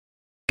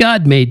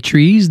God made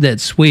trees that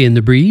sway in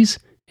the breeze.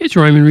 It's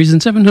Rhyme and Reason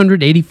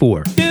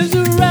 784. There's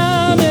a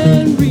rhyme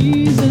and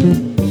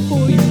reason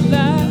for your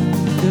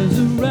life. There's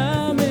a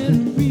rhyme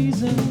and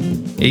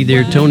reason. Hey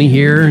there, Tony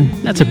here.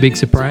 That's a big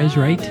surprise,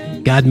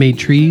 right? God made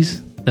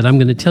trees. That I'm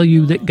going to tell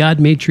you that God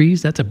made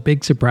trees, that's a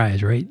big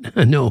surprise, right?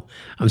 I know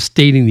I'm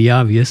stating the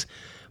obvious,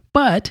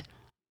 but,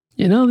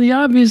 the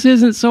obvious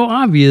isn't so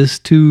obvious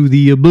to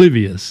the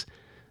oblivious.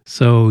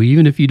 So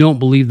even if you don't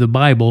believe the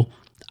Bible,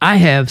 I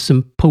have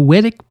some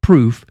poetic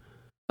proof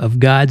of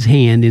God's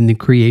hand in the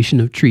creation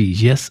of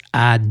trees. Yes,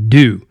 I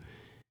do.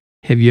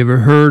 Have you ever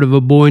heard of A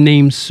Boy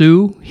Named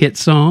Sue? Hit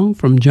song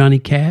from Johnny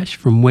Cash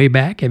from way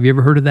back. Have you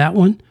ever heard of that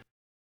one?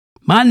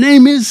 My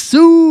name is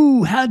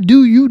Sue. How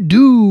do you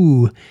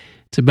do?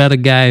 It's about a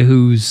guy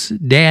whose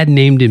dad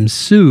named him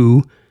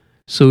Sue,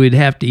 so he'd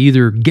have to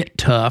either get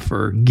tough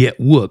or get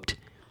whooped.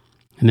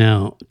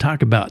 Now,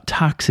 talk about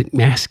toxic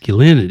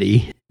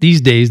masculinity.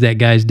 These days, that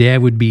guy's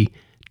dad would be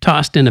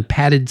tossed in a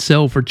padded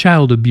cell for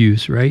child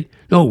abuse, right?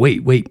 No,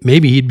 wait.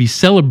 Maybe he'd be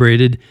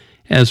celebrated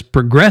as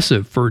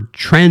progressive for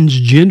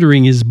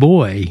transgendering his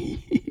boy.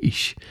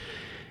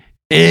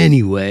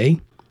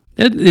 Anyway,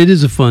 it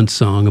is a fun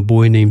song, A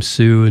Boy Named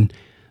Sue, and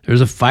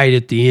there's a fight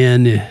at the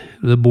end.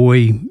 The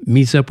boy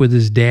meets up with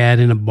his dad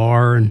in a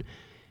bar, and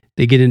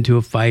they get into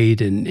a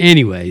fight. And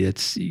anyway,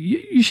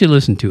 you should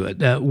listen to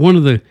it. One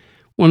of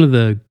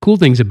the cool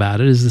things about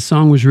it is the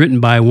song was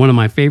written by one of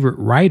my favorite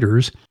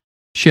writers,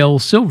 Shel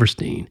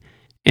Silverstein,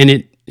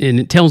 and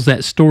it tells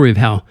that story of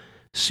how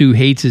Sue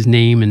hates his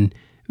name and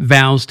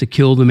vows to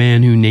kill the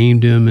man who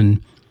named him.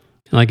 And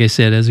like I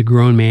said, as a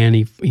grown man,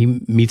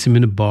 he meets him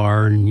in a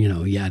bar, and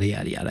yada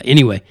yada yada.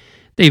 Anyway,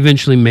 they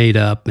eventually made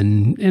up,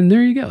 and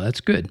there you go.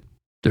 That's good.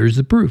 There's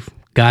the proof.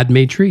 God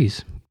made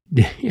trees.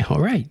 All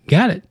right,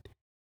 got it.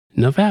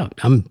 Enough out.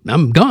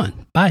 I'm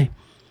gone. Bye.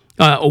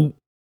 Oh,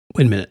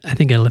 wait a minute. I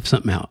think I left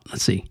something out.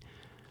 Let's see.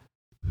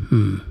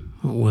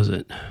 What was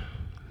it?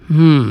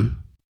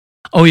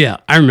 Oh yeah,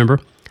 I remember.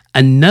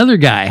 Another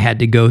guy had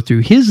to go through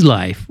his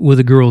life with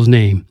a girl's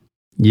name.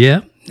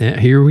 Yeah,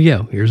 here we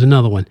go. Here's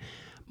another one.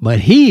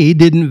 But he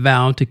didn't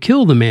vow to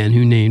kill the man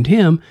who named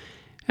him.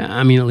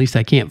 I mean, at least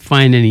I can't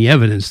find any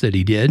evidence that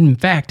he did. In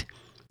fact,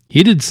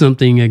 he did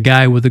something a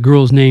guy with a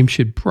girl's name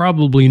should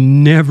probably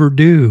never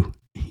do.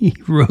 He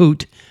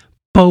wrote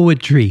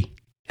poetry.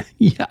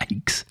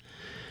 Yikes.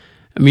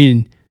 I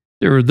mean,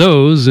 there are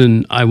those,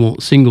 and I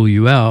won't single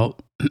you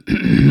out,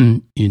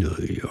 you know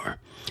who you are,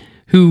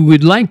 who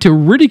would like to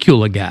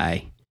ridicule a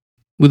guy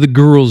with a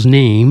girl's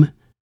name,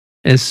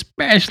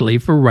 especially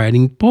for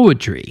writing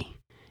poetry.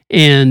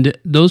 And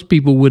those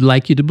people would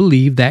like you to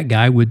believe that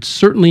guy would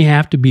certainly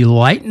have to be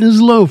light in his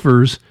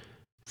loafers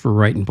for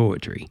writing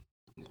poetry,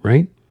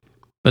 right?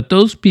 But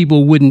those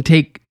people wouldn't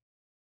take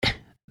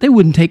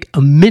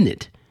a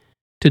minute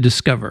to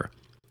discover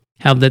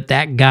how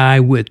that guy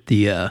with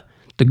the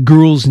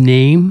girl's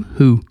name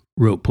who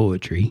wrote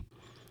poetry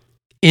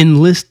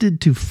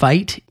enlisted to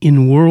fight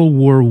in World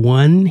War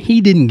I.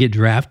 He didn't get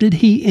drafted.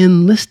 He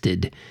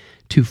enlisted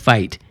to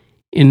fight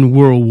in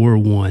World War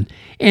I.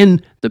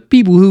 And the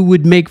people who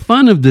would make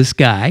fun of this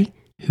guy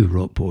who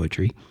wrote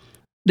poetry,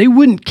 they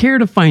wouldn't care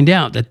to find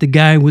out that the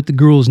guy with the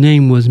girl's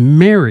name was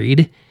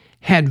married,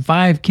 had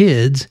 5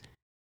 kids,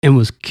 and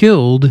was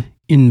killed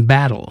in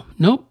battle.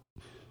 Nope.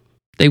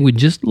 They would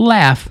just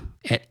laugh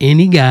at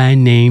any guy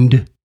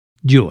named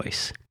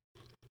Joyce.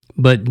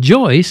 But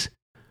Joyce,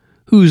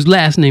 whose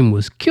last name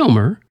was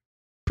Kilmer,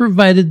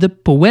 provided the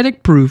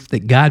poetic proof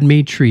that God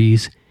made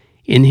trees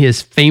in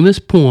his famous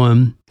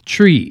poem,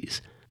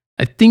 Trees.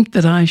 I think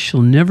that I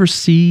shall never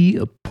see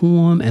a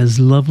poem as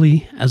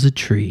lovely as a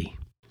tree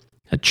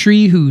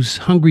whose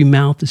hungry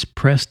mouth is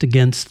pressed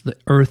against the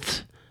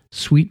earth's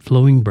sweet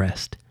flowing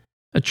breast,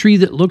 a tree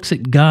that looks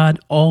at God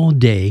all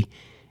day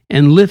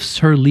and lifts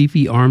her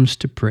leafy arms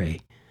to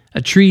pray,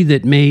 a tree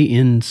that may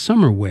in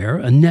summer wear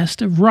a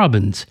nest of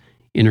robins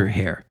in her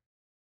hair,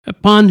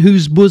 upon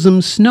whose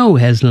bosom snow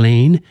has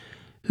lain,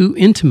 who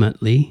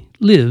intimately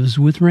lives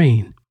with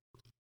rain.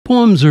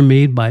 Poems are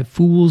made by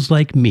fools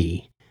like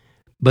me,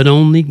 but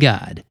only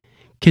God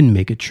can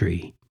make a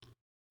tree.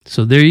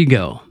 So there you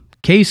go.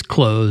 Case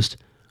closed.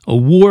 A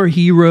war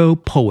hero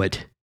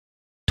poet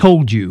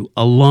told you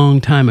a long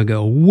time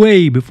ago,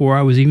 way before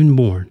I was even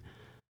born,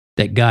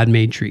 that God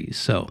made trees.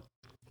 So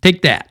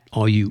take that,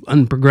 all you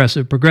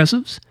unprogressive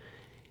progressives.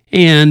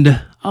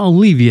 And I'll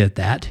leave you at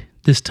that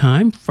this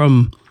time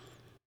from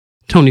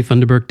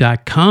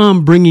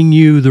TonyFunderburk.com, bringing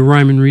you the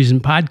Rhyme and Reason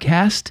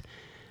podcast,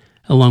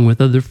 along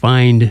with other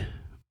fine,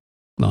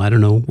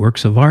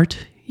 works of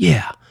art.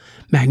 Yeah,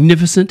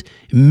 magnificent,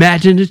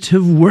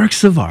 imaginative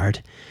works of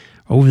art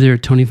over there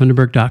at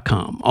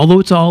TonyFunderburk.com. Although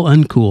it's all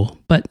uncool,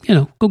 but,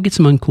 go get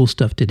some uncool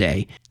stuff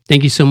today.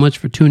 Thank you so much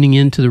for tuning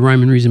in to the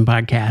Rhyme and Reason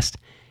podcast.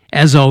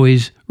 As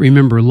always,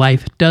 remember,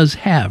 life does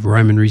have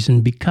rhyme and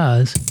reason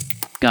because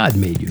God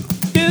made you.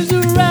 There's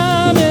a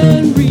rhyme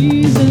and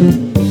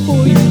reason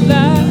for your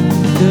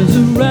life. There's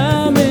a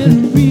rhyme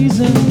and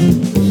reason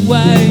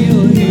why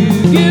you're here.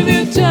 Give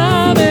your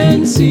time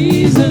and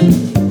season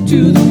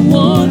to the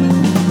one